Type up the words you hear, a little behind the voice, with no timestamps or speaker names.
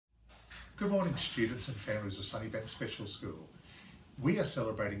Good morning, students and families of Sunnybank Special School. We are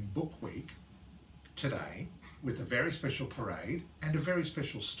celebrating Book Week today with a very special parade and a very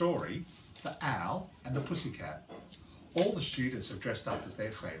special story, The Owl and the Pussycat. All the students have dressed up as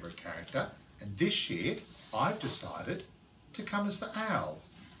their favourite character, and this year I've decided to come as the owl.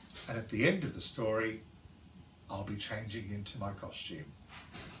 And at the end of the story, I'll be changing into my costume.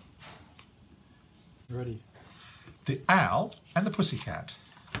 Ready. The Owl and the Pussycat.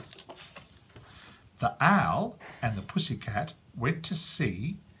 The owl and the pussycat went to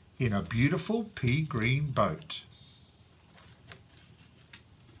sea in a beautiful pea-green boat.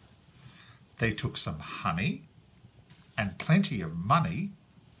 They took some honey and plenty of money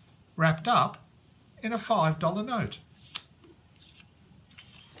wrapped up in a $5 note.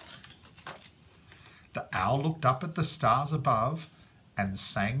 The owl looked up at the stars above and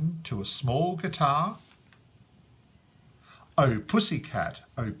sang to a small guitar. Oh, pussycat,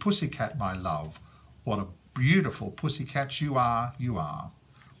 my love, what a beautiful pussycat you are, you are.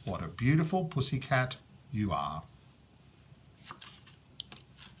 What a beautiful pussycat you are.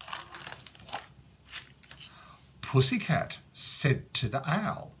 Pussycat said to the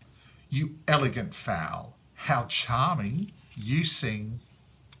owl, you elegant fowl, how charming you sing.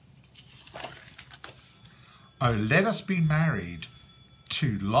 Oh, let us be married,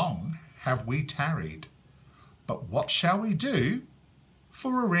 too long have we tarried, but what shall we do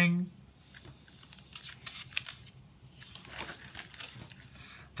for a ring?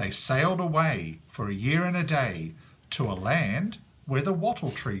 They sailed away for a year and a day to a land where the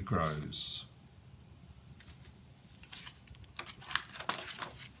wattle tree grows.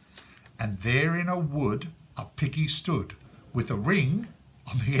 And there in a wood a piggy stood with a ring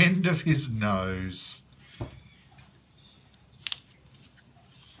on the end of his nose.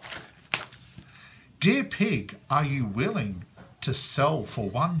 Dear pig, are you willing to sell for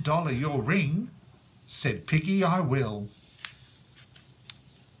 $1 your ring? Said Piggy, I will.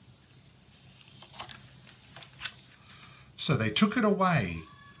 So they took it away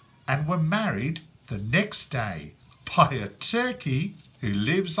and were married the next day by a turkey who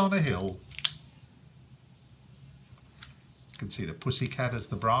lives on a hill. You can see the pussycat as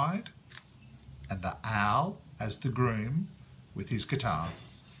the bride and the owl as the groom with his guitar.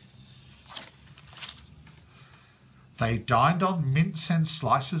 They dined on mince and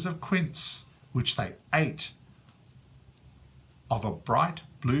slices of quince, which they ate of a bright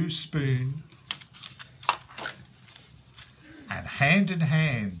blue spoon. And hand in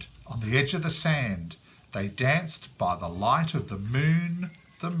hand, on the edge of the sand, they danced by the light of the moon,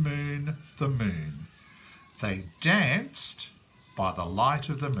 the moon, the moon. They danced by the light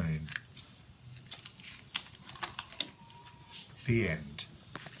of the moon. The end.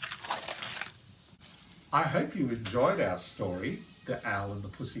 I hope you enjoyed our story, The Owl and the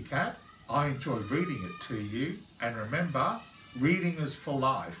Pussycat. I enjoyed reading it to you. And remember, reading is for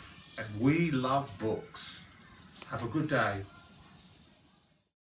life, and we love books. Have a good day.